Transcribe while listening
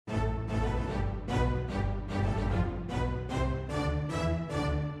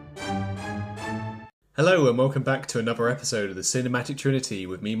Hello and welcome back to another episode of the Cinematic Trinity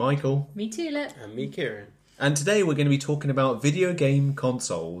with me, Michael. Me, Tulip. And me, Kyran. And today we're going to be talking about video game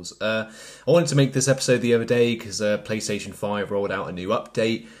consoles. I wanted to make this episode the other day because PlayStation 5 rolled out a new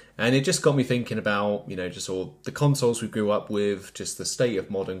update, and it just got me thinking about, just all the consoles we grew up with, just the state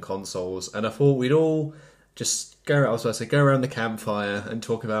of modern consoles, and I thought we'd all just go around the campfire and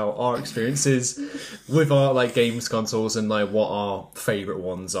talk about our experiences with our games consoles and what our favourite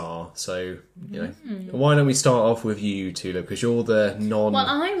ones are. So, why don't we start off with you, Tulip, because you're the non... Well,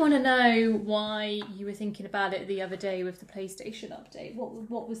 I want to know why you were thinking about it the other day with the PlayStation update.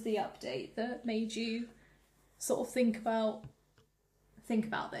 What was the update that made you sort of think about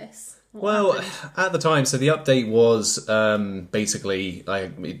this? Well, at the time, so the update was basically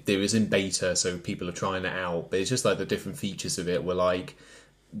it was in beta, so people are trying it out. But it's just the different features of it were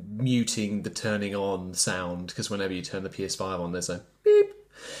muting the turning on sound, because whenever you turn the PS5 on, there's a beep.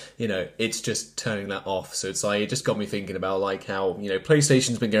 It's just turning that off. So it's it just got me thinking about how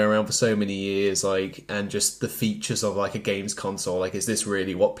PlayStation's been going around for so many years, and just the features of a games console. Is this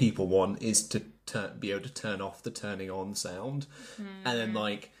really what people want? Is to be able to turn off the turning on sound, and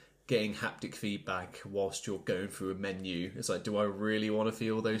then getting haptic feedback whilst you're going through a menu. It's do I really want to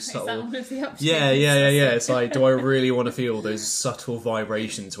feel those subtle... Is that one of the options? Yeah. It's do I really want to feel those subtle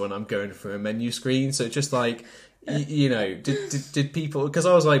vibrations when I'm going through a menu screen? So it's just did people... Because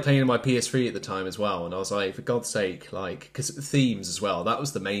I was playing my PS3 at the time as well, and I was for God's sake, because themes as well, that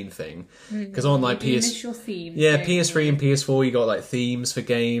was the main thing. Because on miss your themes, PS3 and PS4, you got themes for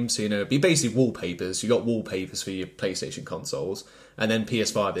games. So, basically wallpapers. You got wallpapers for your PlayStation consoles. And then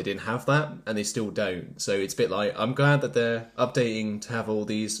PS5, they didn't have that, and they still don't. So it's a bit I'm glad that they're updating to have all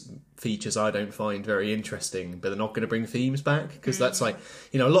these features I don't find very interesting, but they're not going to bring themes back, because that's a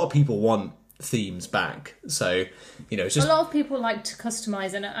lot of people want themes back. So, it's just... A lot of people like to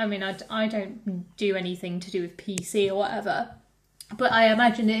customise, and I don't do anything to do with PC or whatever, but I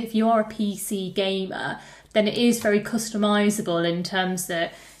imagine that if you're a PC gamer, then it is very customisable in terms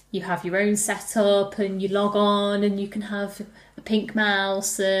that you have your own setup and you log on and you can have a pink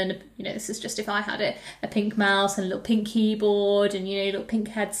mouse and, this is just if I had it, a pink mouse and a little pink keyboard and, a little pink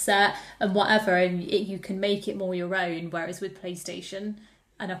headset and whatever, and you can make it more your own. Whereas with PlayStation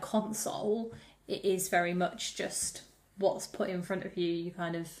and a console, it is very much just what's put in front of you, you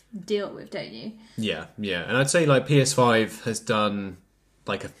kind of deal with, don't you? Yeah. And I'd say PS5 has done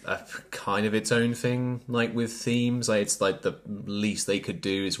a kind of its own thing with themes. It's the least they could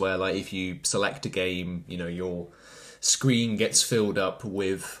do is where if you select a game, your screen gets filled up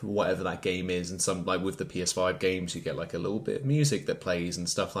with whatever that game is, and some with the PS5 games you get a little bit of music that plays and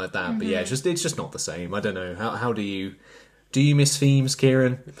stuff like that. But yeah, it's just not the same. I don't know, how do you miss themes,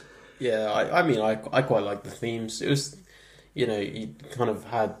 Kyran? Yeah, I quite like the themes. It was, you kind of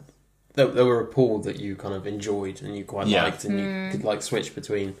had... There were a pool that you kind of enjoyed and you quite liked, and you could switch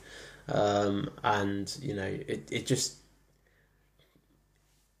between, and it just...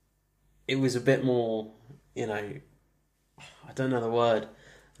 It was a bit more, I don't know the word,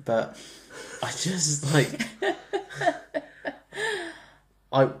 but I just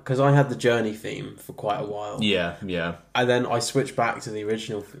because I had the Journey theme for quite a while. Yeah. And then I switched back to the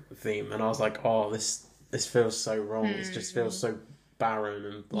original theme, and I was oh, this feels so wrong. It just feels so barren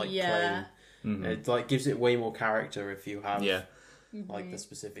and plain. Mm-hmm. It gives it way more character if you have the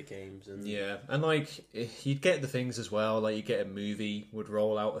specific games. And and you'd get the things as well. You get a movie would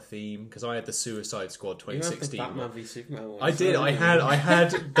roll out a theme, because I had the Suicide Squad 2016. You had the Batman v Superman one. I did. I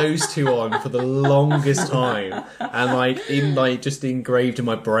had those two on for the longest time, and just engraved in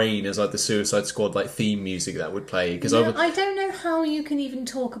my brain as the Suicide Squad theme music that would play. Because I don't know how you can even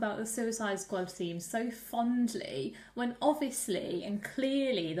talk about the Suicide Squad theme so fondly when obviously and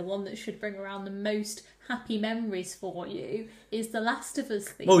clearly the one that should bring around the most happy memories for you is the Last of Us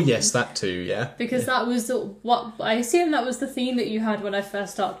theme. Oh yes, that too, yeah. Because that was what I assume that was the theme that you had when I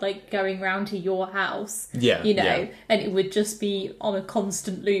first started going round to your house. Yeah. And it would just be on a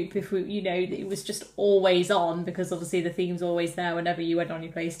constant loop if we, it was just always on, because obviously the theme's always there whenever you went on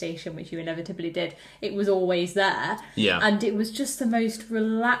your PlayStation, which you inevitably did. It was always there. Yeah. And it was just the most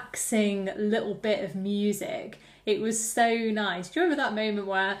relaxing little bit of music. It was so nice. Do you remember that moment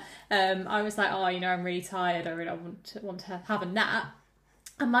where I was I'm really tired. I really want to have a nap.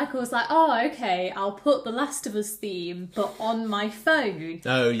 And Michael was oh, okay, I'll put the Last of Us theme, but on my phone.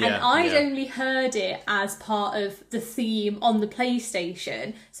 Oh, yeah. And I'd only heard it as part of the theme on the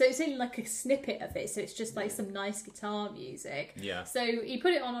PlayStation. So it's in a snippet of it. So it's just some nice guitar music. Yeah. So he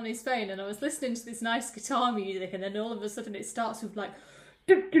put it on his phone, and I was listening to this nice guitar music, and then all of a sudden it starts with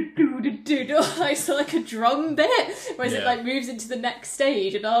it's like a drum bit, whereas it like moves into the next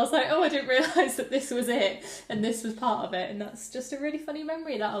stage, and I was like, oh, I didn't realise that this was it, and this was part of it, and that's just a really funny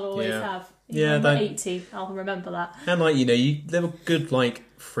memory that I'll always have. Even when I'm 80, I'll remember that. And like, there were good like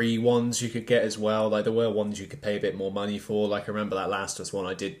free ones you could get as well. Like there were ones you could pay a bit more money for. Like I remember that Last of Us one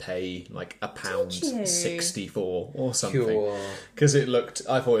I did pay like £1.60 for or something, because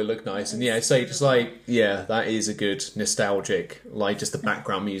I thought it looked nice. And so just like that is a good nostalgic, like just the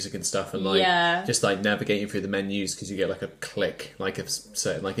background music and stuff, and like just like navigating through the menus, because you get like a click, like a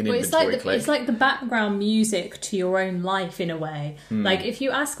certain like an inventory click. It's like the background music to your own life in a way. Like if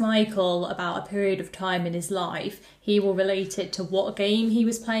you ask Michael about a period of time in his life, he will relate it to what game he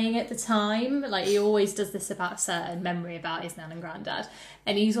was playing at the time. Like he always does this about a certain memory about his nan and granddad,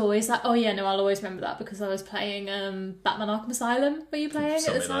 and he's always like, oh yeah, no, I'll always remember that because I was playing Batman Arkham Asylum. Were you playing at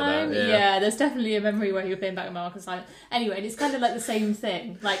the time? Like that, yeah, there's definitely a memory where you were playing Batman Arkham Asylum. Anyway, and it's kind of like the same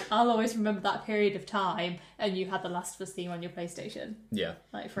thing. Like I'll always remember that period of time, and you had the Last of Us theme on your PlayStation. Yeah,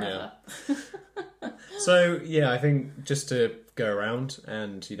 like forever. Yeah. So I think just to go around,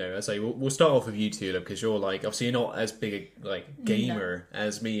 and as I say, we'll start off with you, Tulip, because you're like, obviously you're not as big a like gamer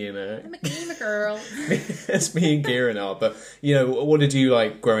as me and I'm a gamer girl. as me and Kyran are, but what did you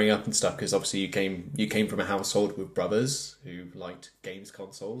like growing up and stuff? Because obviously you came from a household with brothers who liked games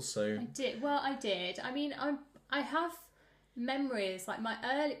consoles. So I did. I mean, I have memories like my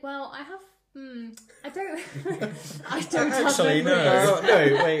early. Well, I have. I don't. I don't actually have memories.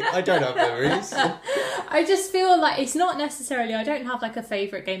 No, wait. I don't have memories. I just feel like it's not necessarily. I don't have like a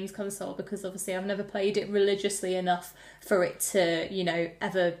favourite games console, because obviously I've never played it religiously enough for it to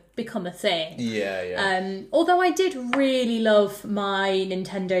ever become a thing. Yeah. Although I did really love my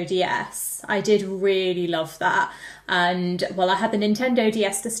Nintendo DS. I did really love that. And I had the Nintendo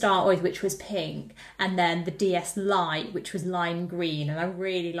DS to start with, which was pink, and then the DS Lite, which was lime green, and I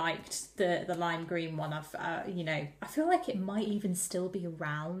really liked the lime green one. I feel like it might even still be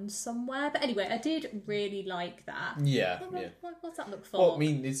around somewhere, but anyway, I did really like that. What's that look for? Well, I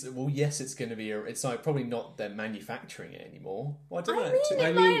mean, it's going to be it's like probably not them manufacturing it anymore. Well, I don't know.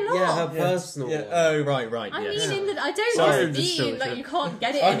 I mean, her personal one. Oh, right. I Yes. mean, I don't mean like you can't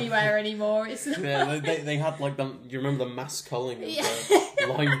get it anywhere anymore. It's not... Yeah, they had like them. You remember the mass culling of the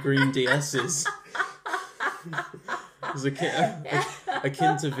lime green DSs? It was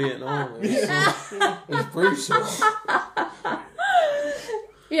akin to Vietnam. It was brutal.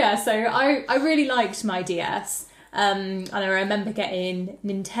 Yeah, so I really liked my DS. And I remember getting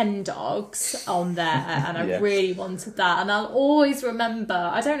Nintendogs on there, and I really wanted that. And I'll always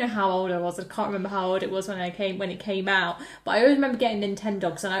remember, I don't know how old I was, I can't remember how old it was when it came out, but I always remember getting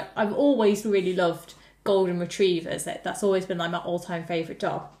Nintendogs, and I've always really loved Golden Retrievers. That's always been like my all-time favourite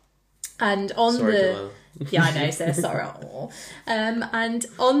dog. And on yeah, I know, so sorry. And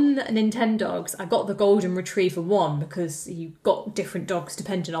on Nintendogs, I got the Golden Retriever 1, because you got different dogs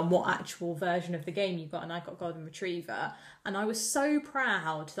depending on what actual version of the game you got, and I got Golden Retriever. And I was so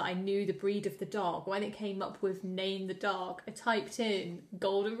proud that I knew the breed of the dog. When it came up with name the dog, I typed in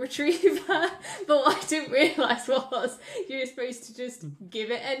Golden Retriever. But what I didn't realise was you're supposed to just give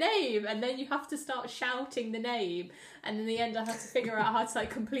it a name, and then you have to start shouting the name. And in the end, I had to figure out how to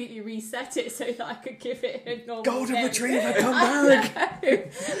like completely reset it so that I could give it a normal Golden name. Retriever, come back!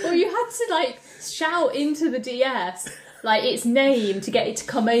 Well, you had to like shout into the DS like its name to get it to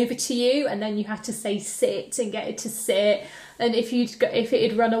come over to you, and then you had to say sit and get it to sit. And if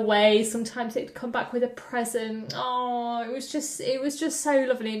it had run away, sometimes it'd come back with a present. Oh, it was just so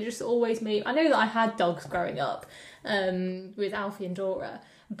lovely, and it just always made. I know that I had dogs growing up, with Alfie and Dora,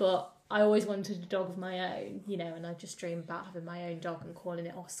 but I always wanted a dog of my own, and I just dreamed about having my own dog and calling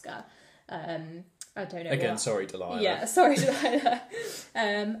it Oscar. I don't know. Again, sorry, Delilah. Yeah, sorry, Delilah.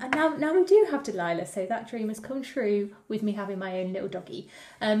 And now we do have Delilah, so that dream has come true with me having my own little doggy.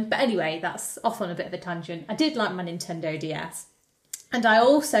 But anyway, that's off on a bit of a tangent. I did like my Nintendo DS. And I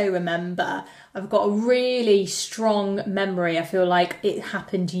also remember, I've got a really strong memory, I feel like it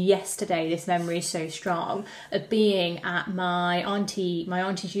happened yesterday, this memory is so strong, of being at my auntie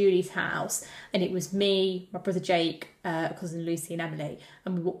Julie's house, and it was me, my brother Jake, cousin Lucy and Emily,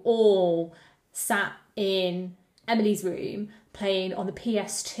 and we were all sat in Emily's room playing on the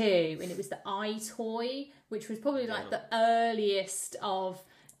PS2, and it was the iToy, which was probably like the earliest of,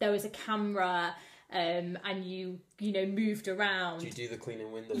 there was a camera, and you moved around. Do you do the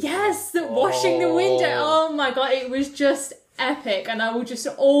cleaning windows? Yes, the washing the window. Oh my god, it was just epic, and I'll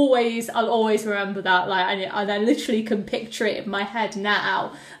always remember that. Like, and I literally can picture it in my head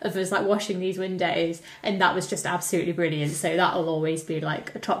now of us like washing these windows, and that was just absolutely brilliant. So that'll always be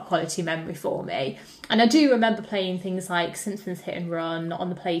like a top quality memory for me. And I do remember playing things like Simpsons Hit and Run on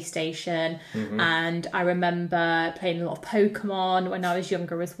the PlayStation, and I remember playing a lot of Pokemon when I was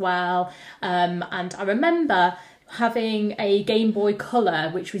younger as well. And I remember having a Game Boy Color,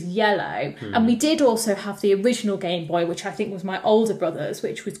 which was yellow. And we did also have the original Game Boy, which I think was my older brother's,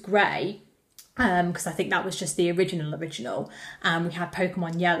 which was grey. Because I think that was just the original. And we had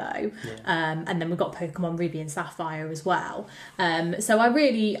Pokemon Yellow. And then we got Pokemon Ruby and Sapphire as well. So I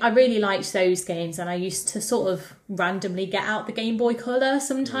really liked those games, and I used to sort of randomly get out the Game Boy Color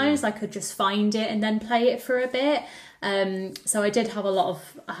sometimes. I could just find it and then play it for a bit. So I had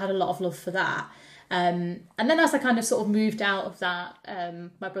a lot of love for that. And then as I kind of sort of moved out of that,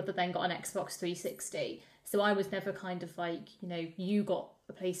 my brother then got an Xbox 360. So I was never kind of like, you got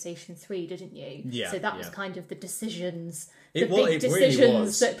a PlayStation 3, didn't you? Yeah. So that was kind of the decisions, It big decisions really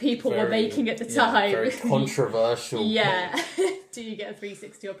was that people were making at the time. Very controversial. Yeah. Do you get a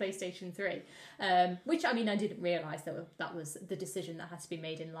 360 or PlayStation 3? Which, I mean, I didn't realise that was the decision that had to be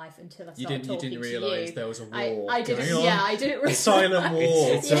made in life until I started talking to you. You didn't realise there was a war I didn't, going on. yeah, I didn't realise. A silent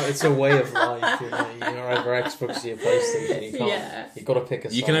war. It's a way of life. You're either Xbox or your PlayStation. You can't. You've got to pick a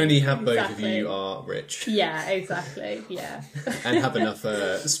side. You can only have both if you are rich. Yeah, exactly. Yeah. And have enough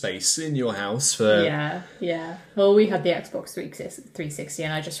space in your house for... Yeah. Well, we had the Xbox 360,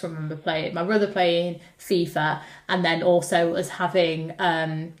 and I just remember my brother playing FIFA, and then also us having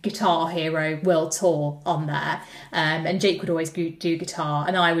Guitar Hero World Tour on there. And Jake would always do guitar,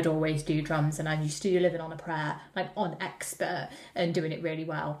 and I would always do drums, and I used to do Living on a Prayer, like on expert, and doing it really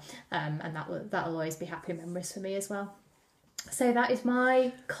well. And that'll always be happy memories for me as well. So that is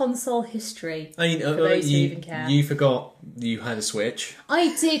my console history. I mean, for those who even care. You forgot you had a Switch.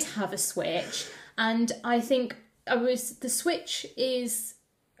 I did have a Switch, and I think the Switch is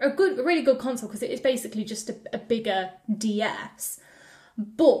a really good console because it is basically just a bigger DS.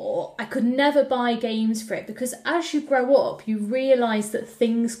 But I could never buy games for it because as you grow up, you realise that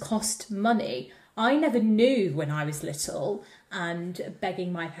things cost money. I never knew when I was little and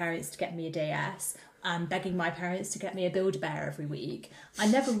begging my parents to get me a DS and begging my parents to get me a Build-A-Bear every week. I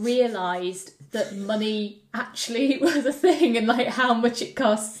never realised that money actually was a thing and like how much it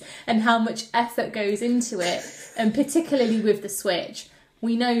costs and how much effort goes into it. And particularly with the Switch,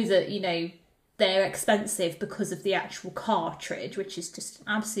 we know that, they're expensive because of the actual cartridge, which is just an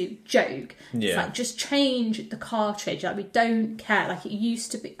absolute joke. Yeah. It's like, just change the cartridge. Like, we don't care. Like it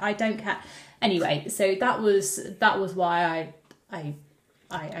used to be. I don't care. Anyway, so that was why I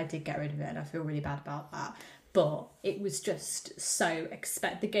did get rid of it, and I feel really bad about that. But it was just so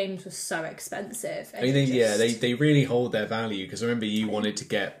the games were so expensive. I mean, they really hold their value because I remember you wanted to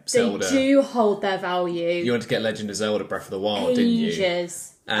get Zelda. They do hold their value. You wanted to get Legend of Zelda Breath of the Wild, didn't you? Ages.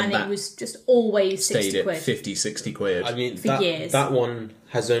 And it was just always 60 stayed quid. at 50, 60 quid. I mean, for years. That one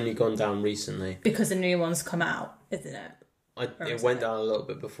has only gone down recently. Because a new one's come out, isn't it? It went down a little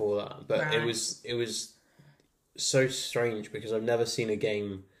bit before that, but Right. it was so strange because I've never seen a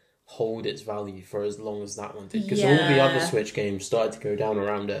game hold its value for as long as that one did. Because all the other Switch games started to go down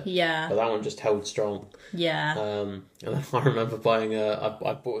around it. Yeah. But that one just held strong. Yeah. And then I remember buying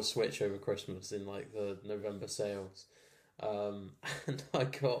I bought a Switch over Christmas in like the November sales. And I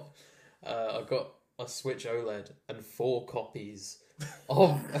got a Switch OLED and 4 copies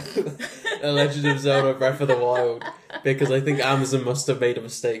of A Legend of Zelda Breath of the Wild because I think Amazon must have made a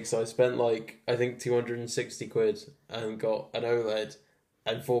mistake. So I spent like I think 260 quid and got an OLED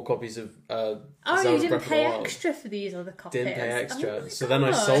and 4 copies of you Zelda didn't Breath pay of the Wild. extra for these other copies. Didn't pay extra. Oh So then I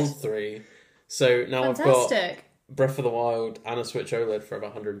sold 3. So now Fantastic. I've got Breath of the Wild and a Switch OLED for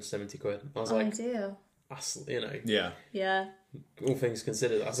about 170 quid. I was like, dear. that's, Yeah. all things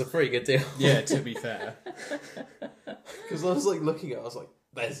considered, that's a pretty good deal. Yeah, to be fair. Because I was like looking at it, I was like,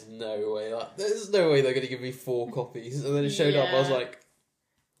 there's no way they're going to give me 4 copies. And then it showed up, I was like,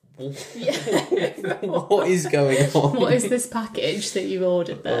 what is going on? What is this package that you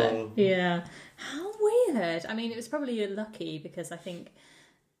ordered there? Yeah. How weird. I mean, it was probably lucky because I think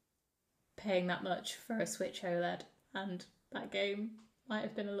paying that much for a Switch OLED and that game might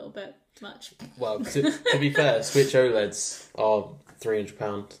have been a little bit much. Well, to be fair, Switch OLEDs are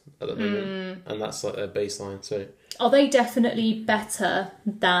 £300 at the moment, and that's like their baseline. So are they definitely better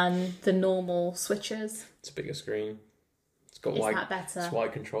than the normal Switches? it's a bigger screen. It's got that better? It's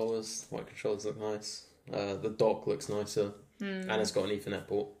white controllers. White controllers look nice. The dock looks nicer, and it's got an Ethernet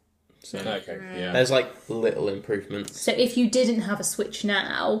port. So Okay, yeah. there's like little improvements. So if you didn't have a Switch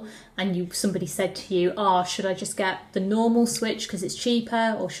now, and somebody said to you, should I just get the normal Switch because it's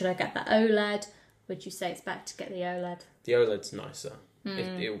cheaper, or should I get the OLED? Would you say it's better to get the OLED? The OLED's nicer.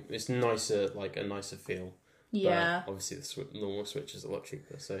 It's nicer, like a nicer feel. Yeah. But obviously the normal Switch is a lot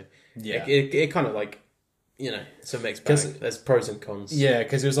cheaper, so Yeah. it kind of like, it's a mixed bag. There's pros and cons. Yeah,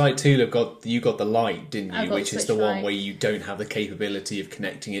 because it was like Tulip you got the Lite, didn't I you? got Which is Switch the one Lite. where you don't have the capability of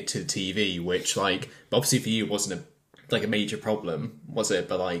connecting it to the TV, which obviously for you wasn't a major problem, was it?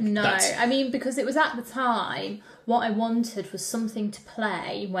 But No, that's... I mean, because it was at the time, what I wanted was something to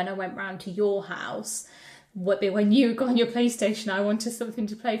play when I went round to your house. When you got on your PlayStation, I wanted something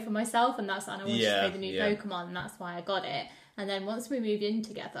to play for myself, and I wanted to play the new Pokemon, and that's why I got it. And then once we moved in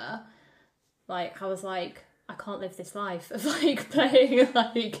together, I was like, I can't live this life of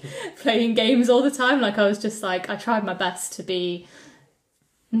playing games all the time. I was just I tried my best to be,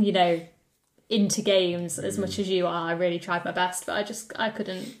 into games as much as you are. I really tried my best, but I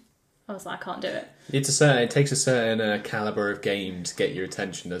couldn't. I was like, I can't do it. It takes a certain caliber of game to get your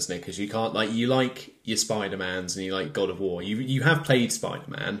attention, doesn't it? Because you can't you like your Spider-Mans and you like God of War. You have played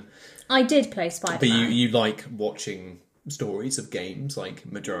Spider-Man. I did play Spider-Man, but you like watching stories of games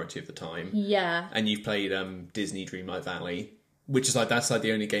majority of the time. Yeah. And you've played Disney Dreamlight Valley, which is that's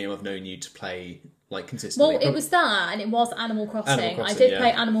the only game I've known you to play consistently. Well, it was that, and it was Animal Crossing. I did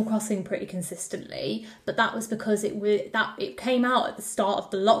play Animal Crossing pretty consistently, but that was because it came out at the start of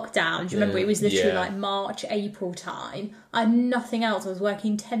the lockdown. Do you remember? It was literally March, April time. I had nothing else. I was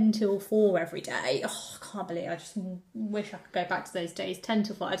working 10 till 4 every day. Oh, I can't believe it. I just wish I could go back to those days, 10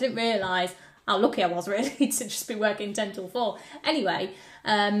 till 4. I didn't realise how lucky I was really to just be working 10 till 4. Anyway,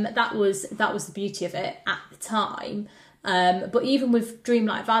 that was the beauty of it at the time. But even with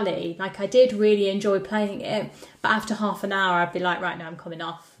Dreamlight Valley, I did really enjoy playing it, but after half an hour I'd be like, right, now I'm coming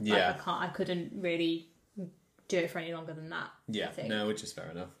off. Yeah. I couldn't really do it for any longer than that. Yeah, I think. no, which is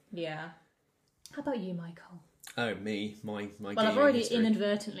fair enough. Yeah. How about you, Michael? Oh, me, my Well, I've already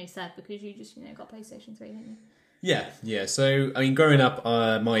inadvertently said, because you just got PlayStation 3, didn't you? Yeah. So, I mean, growing up,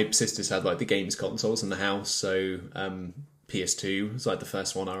 my sisters had the games consoles in the house. So, PS2 was the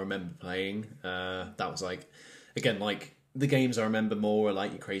first one I remember playing. That was again, the games I remember more are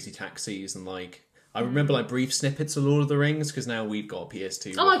your Crazy Taxis and I remember brief snippets of Lord of the Rings because now we've got a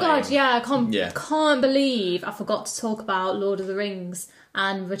PS2. Oh my god, yeah, I can't believe I forgot to talk about Lord of the Rings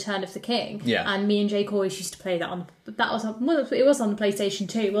and Return of the King. Yeah. And me and Jake always used to play that it was on the PlayStation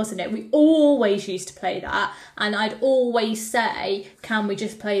 2, wasn't it? We always used to play that, and I'd always say, can we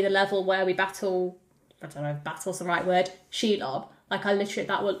just play the level where we battle, I don't know if battle's the right word, Shelob. I literally,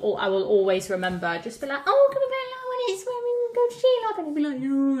 I will always remember, just be like, oh, can we play that when it's when we go to Shelob? And he'd be like,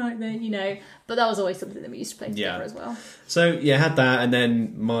 oh, right then, But that was always something that we used to play together as well. So, yeah, I had that, and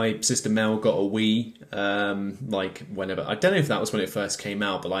then my sister Mel got a Wii, whenever. I don't know if that was when it first came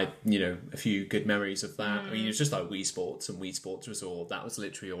out, but a few good memories of that. I mean, it was just Wii Sports and Wii Sports Resort. That was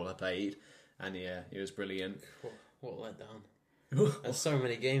literally all I played, and yeah, it was brilliant. What letdown. There's so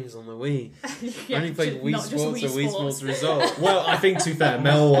many games on the Wii. Yeah, I only played Wii Sports and Wii Sports Resort. Well, I think, to be fair,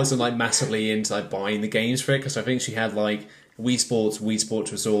 Mel wasn't massively into buying the games for it, because I think she had Wii Sports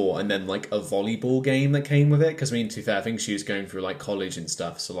Resort, and then a volleyball game that came with it. Because I mean, to be fair, I think she was going through college and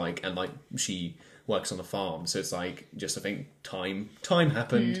stuff. So she works on a farm, so it's just I think time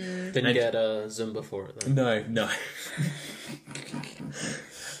happened. Didn't get a Zumba for it then. No.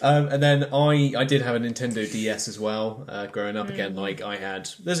 And then I did have a Nintendo DS as well. Growing up again, I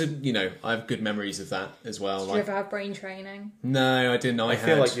have good memories of that as well. Did you ever have brain training? No, I didn't. I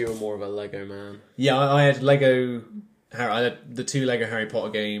feel like you were more of a Lego man. Yeah, I had Lego. I had the 2 Lego Harry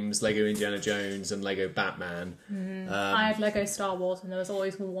Potter games, Lego Indiana Jones, and Lego Batman. I had Lego Star Wars, and there was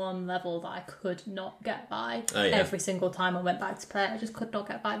always one level that I could not get by. Oh, yeah. Every single time I went back to play it, I just could not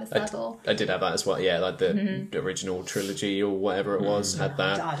get by this level. I did have that as well, yeah, the original trilogy or whatever it was, had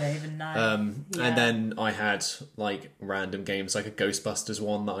that. I don't even know. And then I had, random games, a Ghostbusters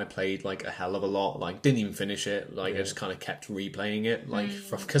one that I played, a hell of a lot. Didn't even finish it. I just kind of kept replaying it,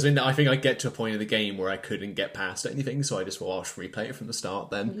 because I think I'd get to a point in the game where I couldn't get past anything, so I just I'll replay it from the start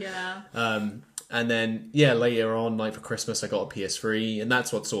then. Yeah. And then later on, for Christmas, I got a PS3, and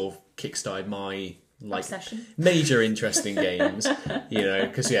that's what sort of kickstarted my obsession. Major interest in games.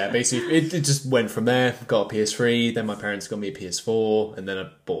 Because basically it just went from there. Got a PS3, then my parents got me a PS4, and then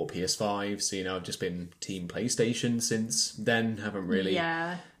I bought a PS5. So I've just been team PlayStation since then. Haven't really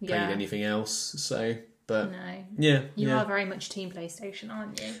played anything else. So. But No. yeah, You yeah. are very much Team PlayStation,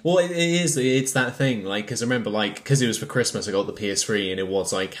 aren't you? Well, it is. It's that thing. Like, because I remember, like, because it was for Christmas, I got the PS3, and it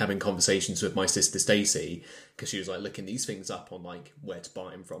was like having conversations with my sister Stacey, because she was like looking these things up on like where to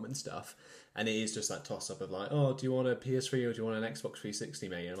buy them from and stuff. And it is just that toss up of like, oh, do you want a PS3 or do you want an Xbox 360,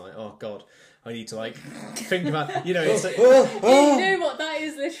 mate? And I'm like, oh god, I need to like think about, you know, it's like, You know what? That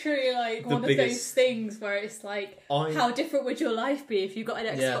is literally like one of those biggest- things where it's like, how different would your life be if you got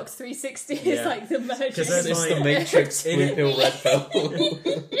an Xbox 360? It's Yeah. like the merging. Because It's the Matrix, blue pill, red pill.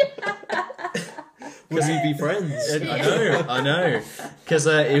 Would we be friends? I know. Because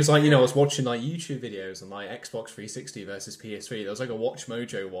it was like, you know, I was watching like YouTube videos on like Xbox 360 versus PS3. There was like a Watch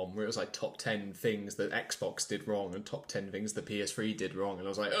Mojo one where it was like top 10 things that Xbox did wrong and top 10 things the PS3 did wrong. And I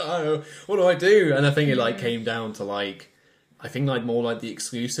was like, oh, what do I do? And I think it like came down to like, I think like more like the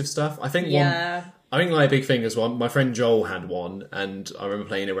exclusive stuff. I think I think like a big thing is one. My friend Joel had one, and I remember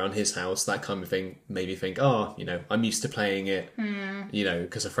playing it around his house. That kind of thing made me think, oh, you know, I'm used to playing it, you know,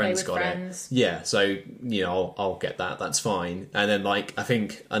 because a friend's got it. Yeah, so you know, I'll get that. That's fine. And then like I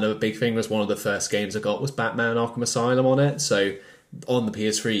think another big thing was one of the first games I got was Batman Arkham Asylum on it. So on the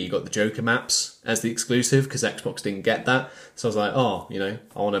PS3, you got the Joker maps as the exclusive because Xbox didn't get that. So I was like, oh, you know,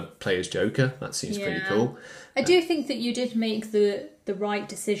 I want to play as Joker. That seems pretty cool. I do think that you did make the right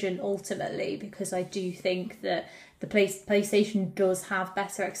decision ultimately, because I do think that the PlayStation does have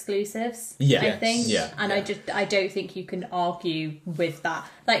better exclusives. Yeah, I think, and I don't think you can argue with that.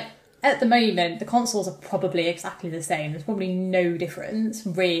 Like at the moment, the consoles are probably exactly the same. There's probably no difference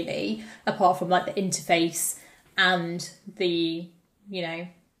really, apart from like the interface and the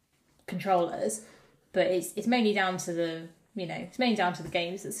controllers. But it's mainly down to the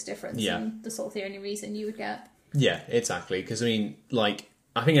games that's the difference. And that's sort of the only reason you would get. Yeah, exactly. Because I mean, like,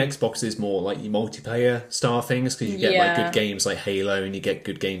 I think Xbox is more like your multiplayer style things because you get like good games like Halo and you get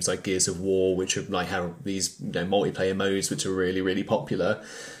good games like Gears of War, which are like have these multiplayer modes which are really really popular.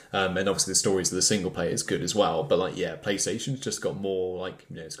 And obviously the stories of the single player is good as well. But like, yeah, PlayStation's just got more like,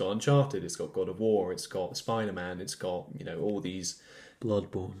 it's got Uncharted, it's got God of War, it's got Spider-Man, it's got all these.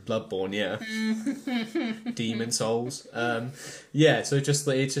 Bloodborne, yeah. Demon Souls. So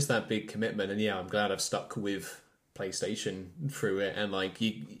it's just that big commitment, and I'm glad I've stuck with PlayStation through it. And like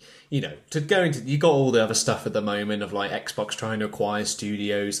to go into, you got all the other stuff at the moment of like Xbox trying to acquire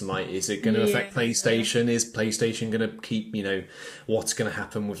studios, and like, is it going to affect PlayStation? Is PlayStation going to keep, what's going to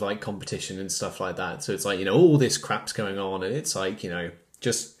happen with like competition and stuff like that? So it's like, all this crap's going on, and it's like,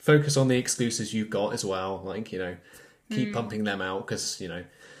 just focus on the exclusives you've got as well. Like, keep pumping them out, because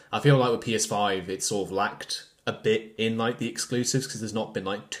I feel like with PS5 it's sort of lacked a bit in like the exclusives because there's not been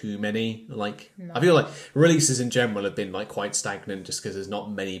like too many I feel like releases in general have been like quite stagnant just because there's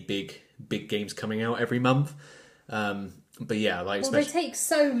not many big games coming out every month. But yeah, like they take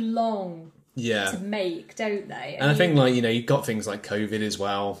so long to make, don't they? And I think like you've got things like COVID as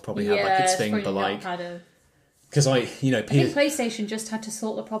well probably have like its thing, but like because I think PlayStation just had to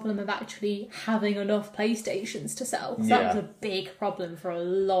sort the problem of actually having enough PlayStations to sell. That was a big problem for a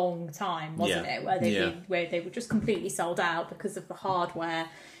long time, wasn't it? Where they were just completely sold out because of the hardware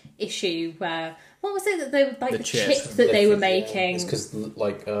issue. Where what was it that they were like the chip that they were making? It's because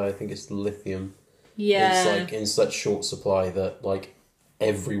I think it's lithium. Yeah, it's like in such short supply that like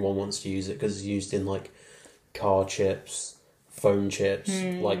everyone wants to use it because it's used in like car chips, phone chips,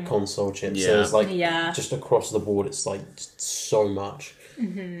 like console chips. So it's like just across the board, it's like so much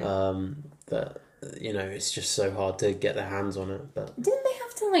that it's just so hard to get their hands on it. But didn't they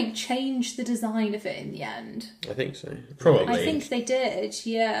have to like change the design of it in the end? I think so. Probably. I think they did.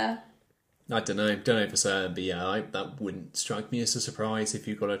 Yeah. I don't know for certain, but that wouldn't strike me as a surprise if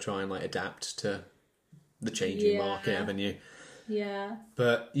you've got to try and like adapt to the changing market, haven't you? Yeah.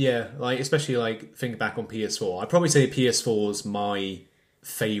 But yeah, like especially like think back on PS4. I'd probably say PS4 is my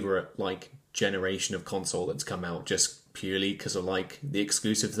favourite like generation of console that's come out, just purely because of like the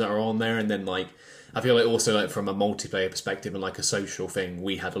exclusives that are on there, and then like I feel like also like from a multiplayer perspective and like a social thing,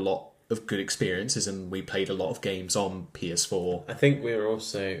 we had a lot of good experiences and we played a lot of games on PS4. I think we were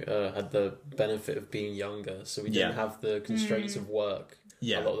also had the benefit of being younger, so we didn't have the constraints of work.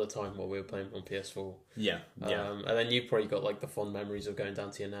 A lot of the time while we were playing on PS4. And then you probably got like the fond memories of going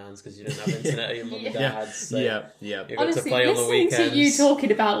down to your nan's because you didn't have internet at your mum and dad's. So you got Honestly, to play on the weekends. Listening to you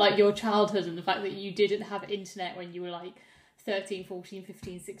talking about like your childhood and the fact that you didn't have internet when you were like 13, 14,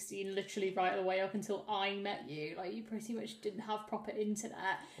 15, 16, literally right the way up until I met you. Like, you pretty much didn't have proper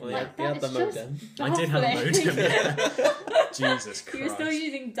internet. Well, like, you had the modem. I did have a modem, yeah. Jesus Christ. You were still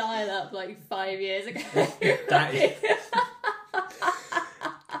using dial-up like 5 years ago.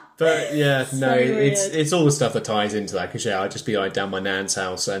 But yeah, no, weird. it's all the stuff that ties into that. Because I'd just be like down my nan's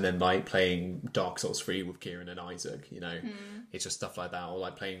house and then like playing Dark Souls 3 with Kyran and Isaac. It's just stuff like that, or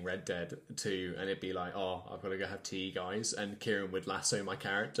like playing Red Dead 2, and it'd be like, oh, I've got to go have tea, guys, and Kyran would lasso my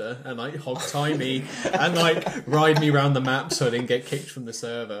character and like hog tie me and like ride me around the map so I didn't get kicked from the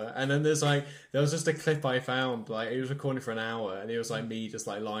server. And then there was just a clip I found, like it was recording for an hour, and it was like me just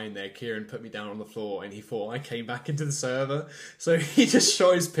like lying there. Kyran put me down on the floor, and he thought I came back into the server, so he just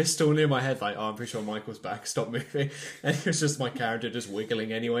shot his pistol near my head, like, oh, I'm pretty sure Michael's back, stop moving. And it was just my character just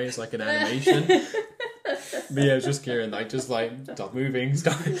wiggling anyway. It's like an animation. But yeah, it was just Kyran, like, just like, stop moving,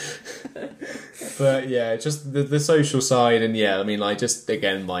 stop. But yeah, just the social side, and yeah, I mean, like, just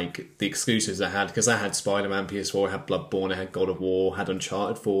again, like the exclusives I had, because I had Spider-Man PS4, I had Bloodborne, I had God of War, had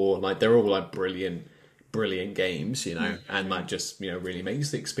Uncharted 4, like they're all like brilliant games, and that just really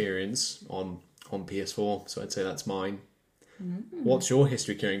makes the experience on PS4. So I'd say that's mine. What's your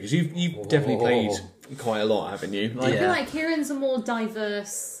history, Kyran? Because you've definitely played quite a lot, haven't you? I feel like Kieran's a more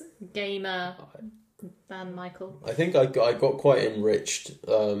diverse gamer than Michael. I think I got quite enriched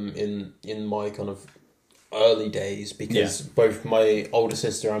in my kind of early days, because both my older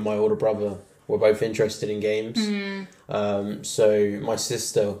sister and my older brother were both interested in games. So my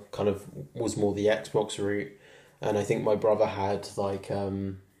sister kind of was more the Xbox route, and I think my brother had like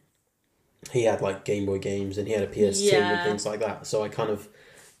he had like Game Boy games, and he had a PS2 and things like that. So I kind of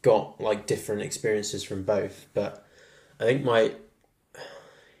got like different experiences from both. But I think I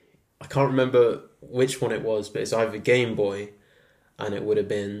can't remember which one it was, but it's either Game Boy, and it would have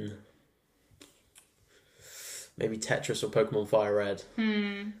been maybe Tetris or Pokemon Fire Red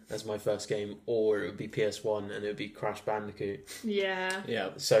as my first game, or it would be PS1 and it would be Crash Bandicoot. Yeah.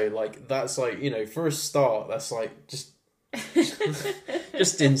 So like that's like, for a start, that's like just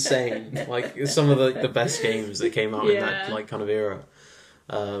insane. Like some of the best games that came out in that like kind of era.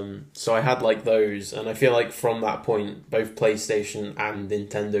 So I had like those, and I feel like from that point, both PlayStation and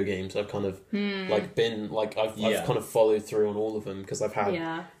Nintendo games, I've kind of like been like I've kind of followed through on all of them, because I've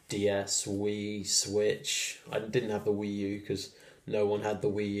had DS, Wii, Switch. I didn't have the Wii U because no one had the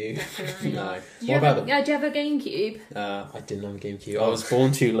Wii U. No. Do you have a GameCube? I didn't have a GameCube. I was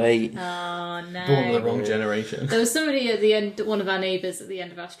born too late. Oh no! Born in the wrong generation. There was somebody at the end, one of our neighbours at the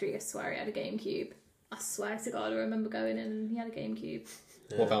end of our street, I swear he had a GameCube. I swear to God, I remember going in and he had a GameCube.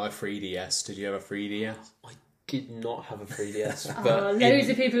 What about a 3DS? Did you have a 3DS? I did not have a 3DS. But loads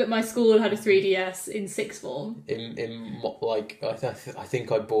of people at my school had a 3DS in sixth form. I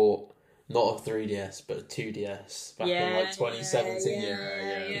think I bought not a 3DS but a 2DS back in like 2017.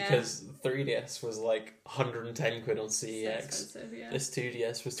 Yeah. Because 3DS was like 110 quid on CEX. This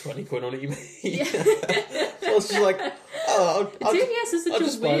 2DS was 20 quid on eBay. So I was just like, the 2DS is such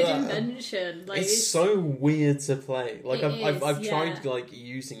a weird invention. Like, it's so weird to play. Like I've tried yeah. like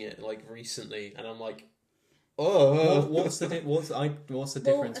using it like recently, and I'm like, oh, what's the difference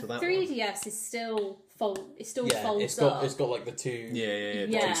with that 3DS is still folds up. It's got like the two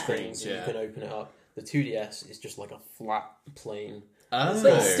two screens. You can open it up. The 2DS is just like a flat plain. Oh,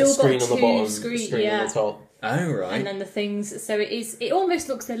 but it's still screen got on the bottom, screen on the top. Oh, right. And then the things. So it almost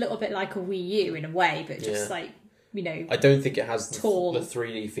looks a little bit like a Wii U in a way, but just like I don't think it has the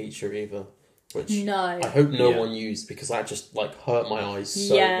 3D feature either. Which I hope no one used, because that just like hurt my eyes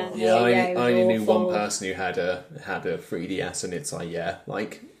so much. I only knew one person who had a 3DS, and it's like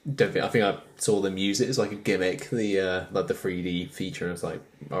I think I saw them use it as like a gimmick, the like the 3D feature, and I was like,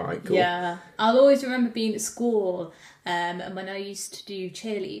 all right, cool. Yeah, I'll always remember being at school, and when I used to do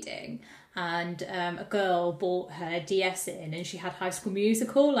cheerleading, and a girl bought her DS in, and she had High School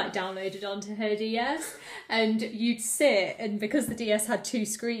Musical like downloaded onto her DS, and you'd sit, and because the DS had two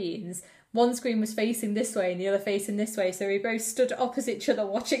screens, one screen was facing this way and the other facing this way, so we both stood opposite each other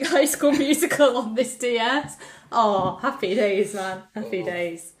watching High School Musical on this DS. Oh, happy days, man. Happy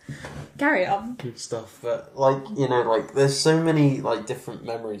days. Carry on. Good stuff. But like there's so many like different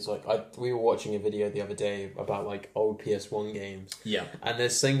memories. Like we were watching a video the other day about like old PS1 games. Yeah. And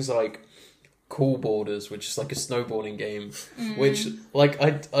there's things like Cool Borders, which is like a snowboarding game, which like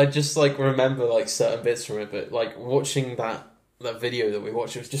I just like remember like certain bits from it, but like watching that video that we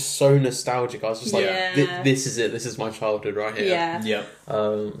watched, it was just so nostalgic. I was just like, this is it. This is my childhood right here. Yeah.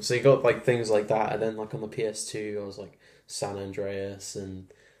 So you got like things like that, and then like on the PS2, I was like San Andreas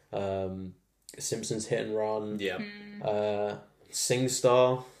and Simpsons Hit and Run. Yeah.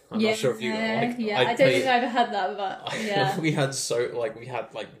 SingStar. I'm not sure if you like. I don't think I ever had that, but yeah. we had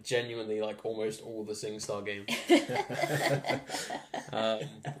genuinely like almost all the SingStar games.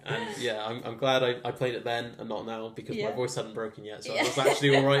 And yeah, I'm glad I played it then and not now, because my voice hadn't broken yet, so I was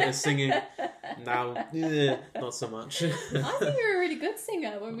actually alright at singing. Now, not so much. I think you were a really good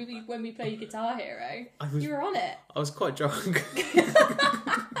singer when we played Guitar Hero. You were on it. I was quite drunk.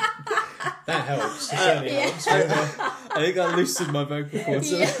 That helps. It certainly helps. I think I loosened my vocal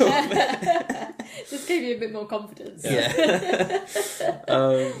cords a little bit. Just gave you a bit more confidence. Yeah.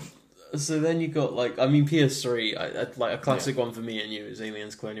 So then you got PS3. Like a classic one for me and you is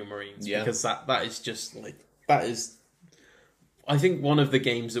Aliens: Colonial Marines, because that is just like that is. I think one of the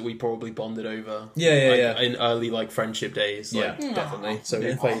games that we probably bonded over. In early like friendship days. Like, definitely. So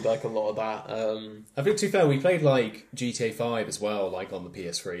we played like a lot of that. I think, to be fair, we played like GTA 5 as well, like on the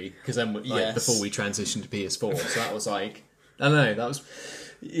PS3, because then before we transitioned to PS4. So that was like, I don't know, that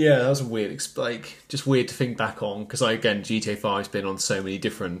was a weird, just weird to think back on, because again, GTA 5's been on so many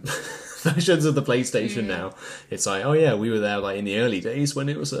different versions of the PlayStation now. It's like, oh yeah, we were there like in the early days when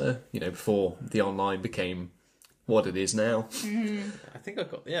it was before the online became what it is now. I think I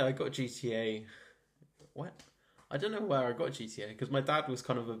got GTA. What? I don't know where I got GTA, because my dad was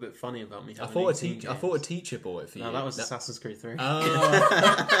kind of a bit funny about me. I thought a teacher bought it for you. No, that was Assassin's Creed 3.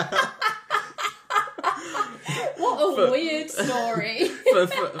 What a weird story.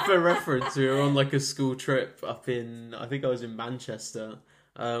 For reference, we were on like a school trip up in, I think I was in Manchester,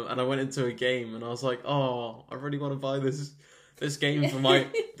 and I went into a game and I was like, oh, I really want to buy this game for my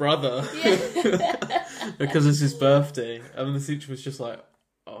brother because it's his birthday. And the teacher was just like,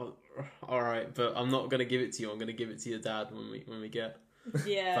 oh, all right, but I'm not going to give it to you. I'm going to give it to your dad when we get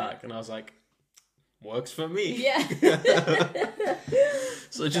back. And I was like, works for me. Yeah.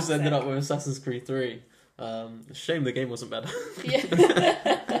 So it just ended up with Assassin's Creed 3. Shame the game wasn't better.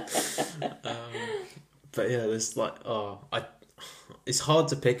 But yeah, there's like, it's hard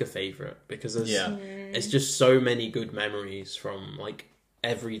to pick a favourite, because it's just so many good memories from like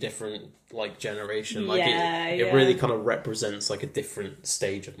every different like generation. Like it really kind of represents like a different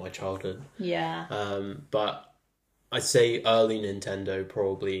stage of my childhood. But I'd say early Nintendo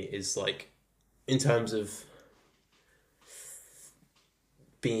probably is like, in terms of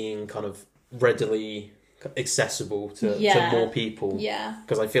being kind of readily accessible to more people.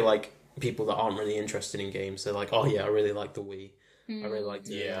 Because I feel like people that aren't really interested in games, they're like, oh yeah, I really like the Wii. I really liked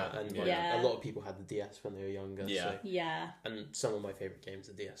it. And a lot of people had the DS when they were younger. And some of my favourite games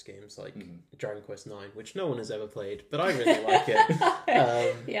are DS games, like Dragon Quest 9, which no one has ever played, but I really like it.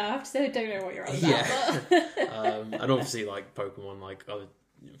 I have to say I don't know what you're on about. And obviously like Pokemon, like I was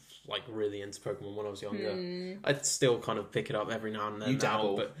like really into Pokemon when I was younger. I'd still kind of pick it up every now and then. You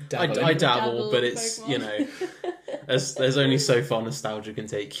dabble. But I dabble, but it's Pokemon. there's only so far nostalgia can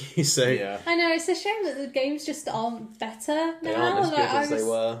take you. So I know, it's a shame that the games just aren't better now. They aren't as good as they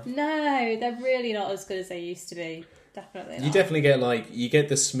were. No, they're really not as good as they used to be. Definitely not. You definitely get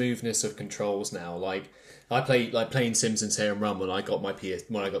the smoothness of controls now. Like I play playing Sims and Say and Run when I got the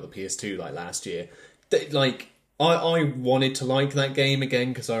PS2 like last year. I wanted to like that game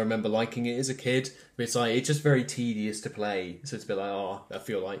again because I remember liking it as a kid. But it's just very tedious to play. So it's a bit like, I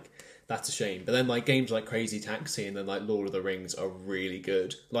feel like that's a shame. But then like games like Crazy Taxi and then like Lord of the Rings are really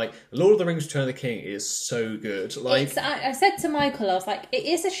good. Like Lord of the Rings Return of the King is so good. Like I said to Michael, I was like, it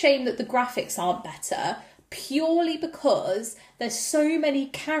is a shame that the graphics aren't better, purely because there's so many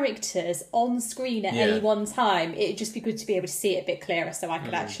characters on screen at any one time. It'd just be good to be able to see it a bit clearer so I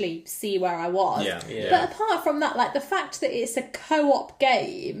could actually see where I was. But apart from that, like the fact that it's a co-op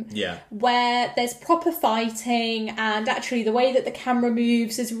game where there's proper fighting, and actually the way that the camera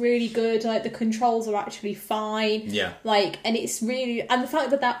moves is really good, like the controls are actually fine. And it's really, and the fact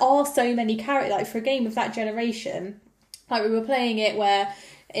that there are so many characters, like for a game of that generation, like we were playing it where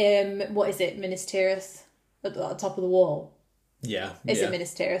what is it, Minas Tirith at the top of the wall. Is it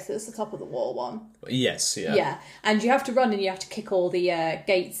Minas Tirith? It's the top of the wall one. Yes, and you have to run and you have to kick all the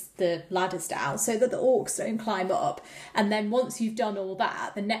gates, the ladders down so that the orcs don't climb up. And then once you've done all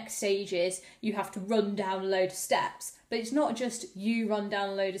that, the next stage is you have to run down a load of steps. But it's not just you run down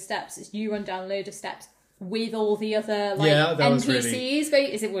a load of steps, it's you run down a load of steps with all the other NPCs.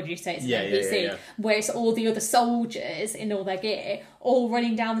 Is it, what did you say? It's an NPC. Where it's all the other soldiers in all their gear, all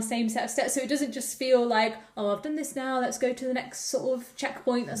running down the same set of steps. So it doesn't just feel like, oh, I've done this now, let's go to the next sort of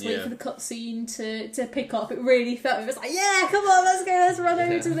checkpoint, let's wait for the cutscene to pick up. It really felt, it was like, yeah, come on, let's run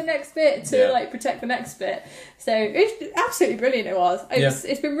over to the next bit to protect the next bit. So it's absolutely brilliant it was.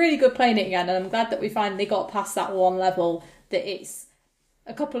 It's been really good playing it again, and I'm glad that we finally got past that one level that it's...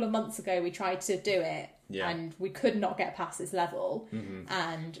 A couple of months ago we tried to do it and we could not get past this level,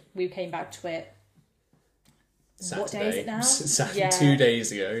 and we came back to it. Saturday. What day is it now? Saturday, 2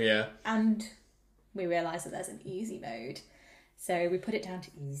 days ago, yeah. And we realised that there's an easy mode. So we put it down to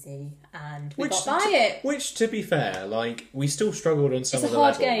easy, and we got by it. Which, to be fair, like, we still struggled on some of the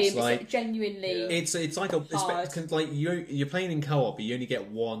levels. It's a hard game. Like, it's genuinely it's like hard. like you're playing in co-op, but you only get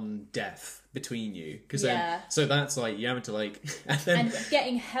one death between you, because so that's like you having to like and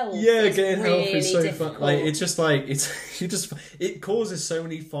getting help. Getting help is so difficult. fun. Like, it's just like it causes so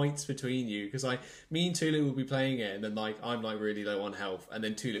many fights between you, because like me and Tulip will be playing it, and then like I'm like really low on health, and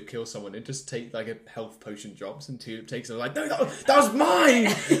then Tulip kills someone and just take like a health potion drops, and Tulip takes it like, no, that was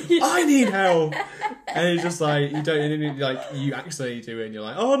mine. I need help. And it's just like you don't, and then like you accidentally do it, and you're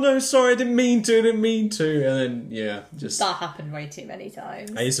like, oh no, sorry, I didn't mean to, and then just that happened way too many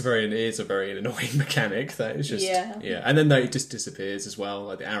times. It's a very annoying mechanic that is just and then it just disappears as well.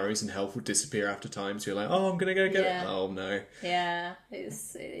 Like the arrows and health will disappear after time, so you're like, oh, I'm gonna go get it. Oh no.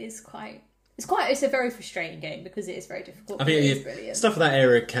 It's a very frustrating game because it is very difficult. I think it's brilliant. Stuff of that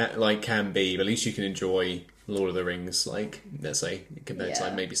era can be, but at least you can enjoy Lord of the Rings, like, let's say, compared to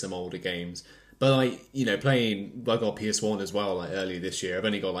like maybe some older games. But like, you know, playing, I got PS1 as well, like earlier this year. I've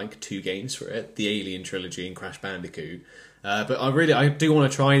only got like 2 games for it, the Alien trilogy and Crash Bandicoot. But I do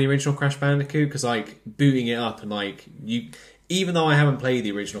want to try the original Crash Bandicoot, because like booting it up and like even though I haven't played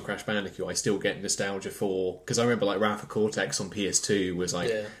the original Crash Bandicoot, I still get nostalgia for, because I remember like Wrath of Cortex on PS2 was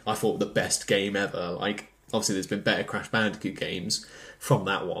like I thought the best game ever. Like, obviously there's been better Crash Bandicoot games from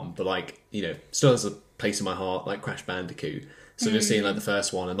that one, but like, you know, still has a place in my heart like Crash Bandicoot. So just seeing like the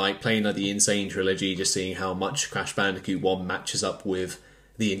first one and like playing like the Insane trilogy, just seeing how much Crash Bandicoot 1 matches up with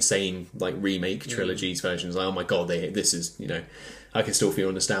the Insane like remake trilogies versions. Like, oh my god, this is, you know, I can still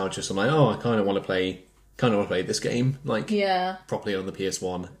feel nostalgia. So I'm like, oh, I kind of want to play this game like properly on the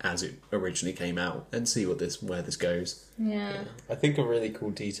PS1 as it originally came out, and see where this goes. I think a really cool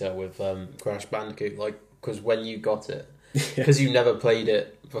detail with Crash Bandicoot, like, because when you got it, because you never played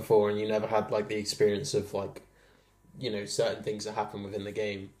it before and you never had like the experience of like, you know, certain things that happen within the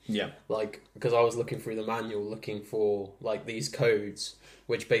game. Like, because I was looking through the manual looking for like these codes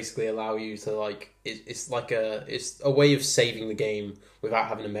which basically allow you to like, it's a way of saving the game without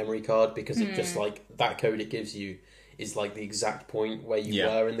having a memory card, because it just like that code it gives you is like the exact point where you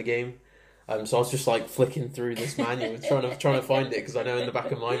were in the game. So I was just like flicking through this manual trying to find it, because I know in the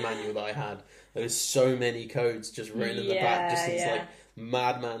back of my manual that I had, there was so many codes just written in the back, just these like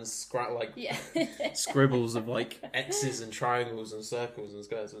madman scribbles of like X's and triangles and circles and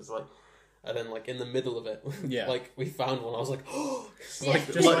squares. It's like, and then like in the middle of it, like we found one. I was like, oh, it's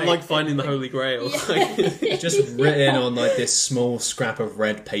like finding the Holy Grail. Just written on like this small scrap of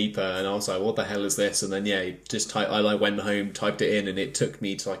red paper, and I was like, what the hell is this? And then I like went home, typed it in, and it took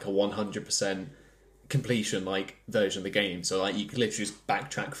me to like a 100% completion like version of the game. So like you could literally just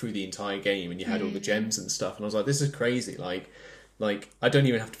backtrack through the entire game, and you had all the gems and stuff. And I was like, this is crazy. Like I don't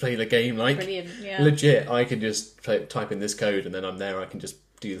even have to play the game. Like, legit, I can just type in this code, and then I'm there. I can just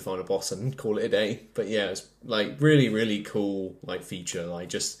do the final boss and call it a day. But yeah, it's like really, really cool like feature. Like,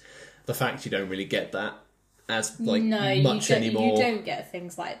 just the fact you don't really get that as like much anymore. You don't get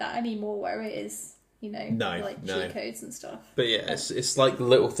things like that anymore, where it is, you know, cheat codes and stuff. But yeah, it's like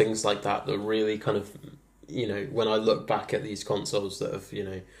little things like that that really kind of, you know, when I look back at these consoles that have, you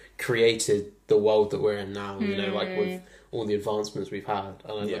know, created the world that we're in now, you know, like with all the advancements we've had,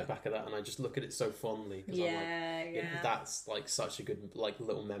 and I look back at that and I just look at it so fondly, because I'm like, you know, that's like such a good like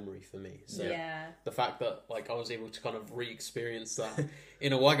little memory for me. So the fact that like I was able to kind of re-experience that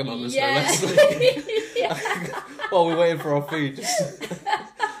in a Wagamama's no less, while we're waiting for our food,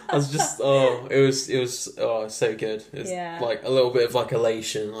 I was just it was so good. It's like a little bit of like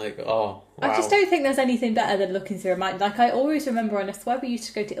elation, like wow. I just don't think there's anything better than looking through a mind. Like, I always remember on a swear we used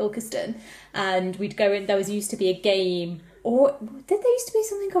to go to Ilkeston, and we'd go in. There used to be a game, or did there used to be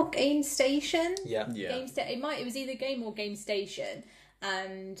something called Game Station? It was either Game or Game Station,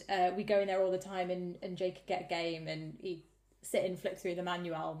 and we go in there all the time, and Jake could get a game, and he'd sit and flick through the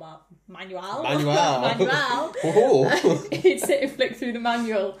manual. He'd sit and flick through the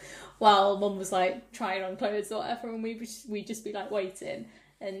manual while Mum was like trying on clothes or whatever, and we'd just be like waiting.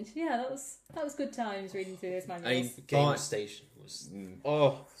 And that was good times reading through those manuals. Game Station was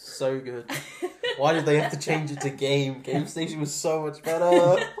so good. Why did they have to change it to Game? Game Station was so much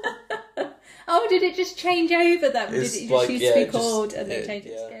better. Oh, did it just change over then? Did it just used to be called and they changed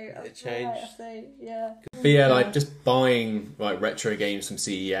it to Go? It changed. But yeah, like just buying like retro games from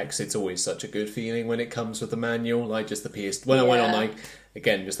CEX, it's always such a good feeling when it comes with the manual. Like just the PS. When I went on like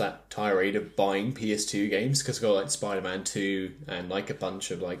again, just that tirade of buying PS2 games because I got like Spider-Man 2 and like a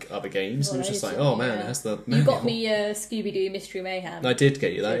bunch of like other games, and it was just like, oh man, it has the You got me Scooby-Doo Mystery Mayhem. I did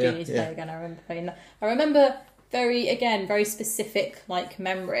get you that, Need to play again. I remember playing that. I remember very specific like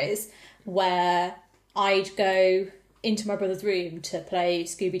memories where I'd go into my brother's room to play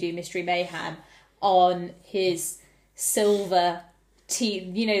Scooby-Doo Mystery Mayhem on his silver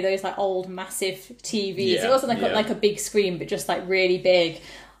you know, those like old massive TVs. It wasn't like a big screen, but just like really big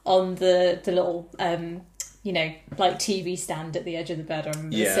on the little you know, like TV stand at the edge of the bed. I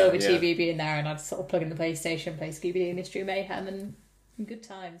remember the silver TV being there, and I'd sort of plug in the PlayStation, play Scooby-Doo Mystery Mayhem, and good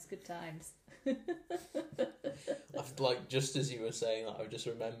times. I've, like, just as you were saying that, I've just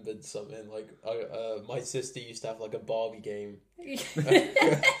remembered something. Like, my sister used to have like a Barbie game for her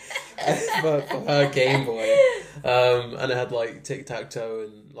Game Boy, and it had like tic-tac-toe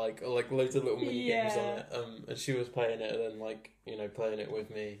and like loads of little mini games on it. And she was playing it, and then like, you know, playing it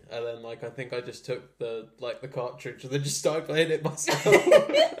with me, and then like I think I just took the cartridge and then just started playing it myself.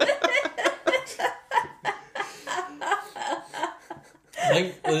 I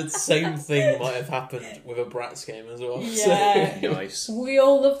think the same thing might have happened with a Bratz game as well. Yeah. Nice. We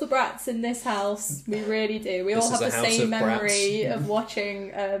all love the Bratz in this house. We really do. We all have the same memory Bratz. of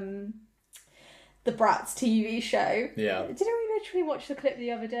watching the Bratz TV show. Yeah. Didn't we literally watch the clip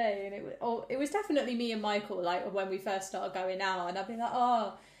the other day? And it was definitely me and Michael, like when we first started going out, and I'd be like,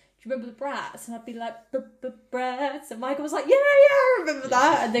 oh, do you remember the Bratz? And I'd be like, Bratz. And Michael was like, yeah, I remember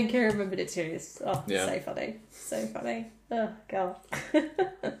that. And then Kyran remembered it too. It's so funny. So funny. Oh, God. Good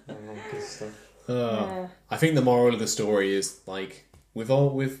stuff. I think the moral of the story is, like,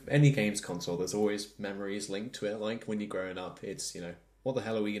 with any games console, there's always memories linked to it. Like, when you're growing up, it's, you know, what the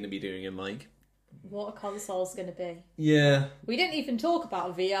hell are we going to be doing in, like... What a console's going to be. Yeah. We didn't even talk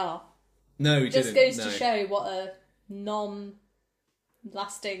about VR. No, we didn't. Just goes to show what a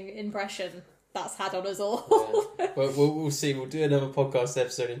non-lasting impression that's had on us all. Yeah. We'll see. We'll do another podcast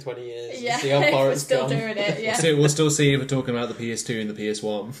episode in 20 years. Yeah, see how far it's still gone. doing it. Yeah, we'll still see if we're talking about the PS2 and the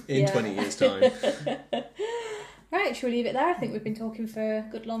PS1 in 20 years' time. Right, shall we leave it there? I think we've been talking for a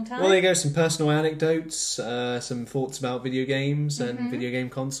good long time. Well, there you go. Some personal anecdotes, some thoughts about video games and video game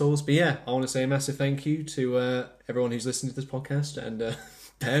consoles. But yeah, I want to say a massive thank you to everyone who's listened to this podcast and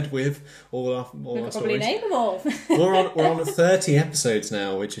paired with all our probably stories. Name them all. we're on 30 episodes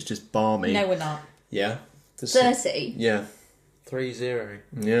now, which is just balmy. No, we're not. Yeah. 30? Yeah. 3-0.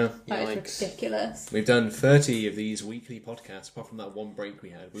 Yeah. That is ridiculous. We've done 30 of these weekly podcasts, apart from that one break we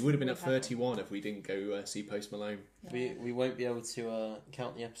had. We would have been at 31 if we didn't go see Post Malone. Yeah. We won't be able to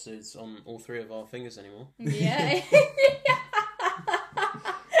count the episodes on all three of our fingers anymore. Yeah.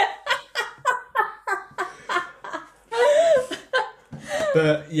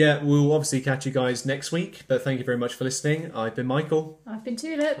 But yeah, we'll obviously catch you guys next week. But thank you very much for listening. I've been Michael. I've been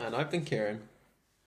Tulip. And I've been Kyran.